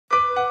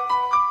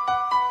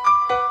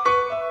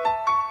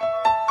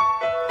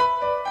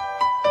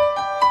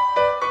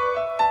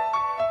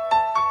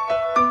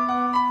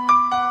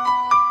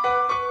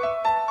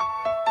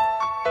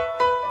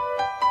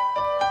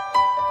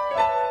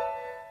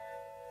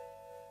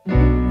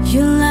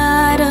You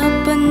light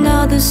up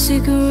another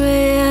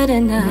cigarette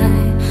and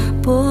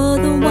I pour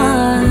the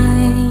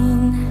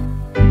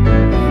wine.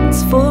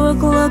 It's 4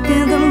 o'clock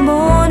in the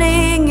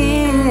morning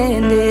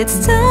and it's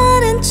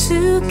starting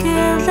to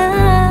get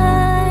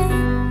light.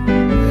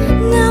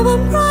 Now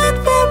I'm right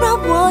where I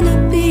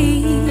wanna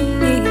be,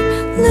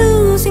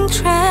 losing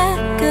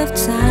track of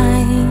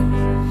time.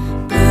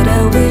 But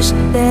I wish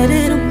that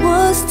it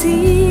was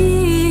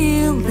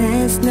still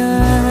last night.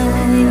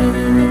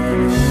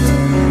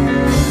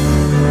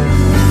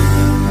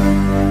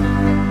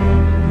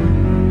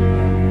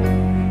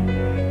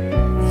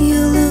 You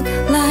look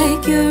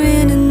like you're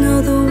in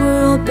another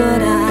world,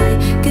 but I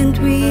can't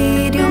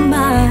read your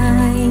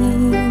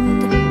mind.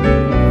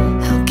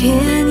 How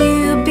can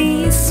you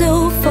be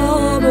so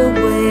far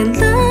away,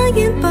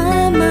 lying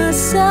by my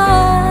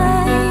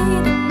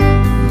side?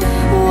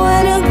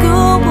 When I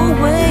go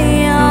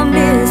away, I'll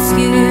miss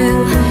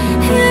you,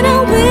 and I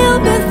will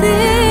be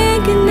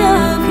thinking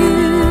of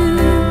you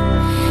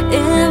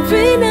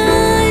every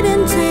night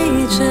and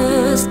day.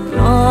 Just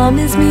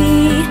promise me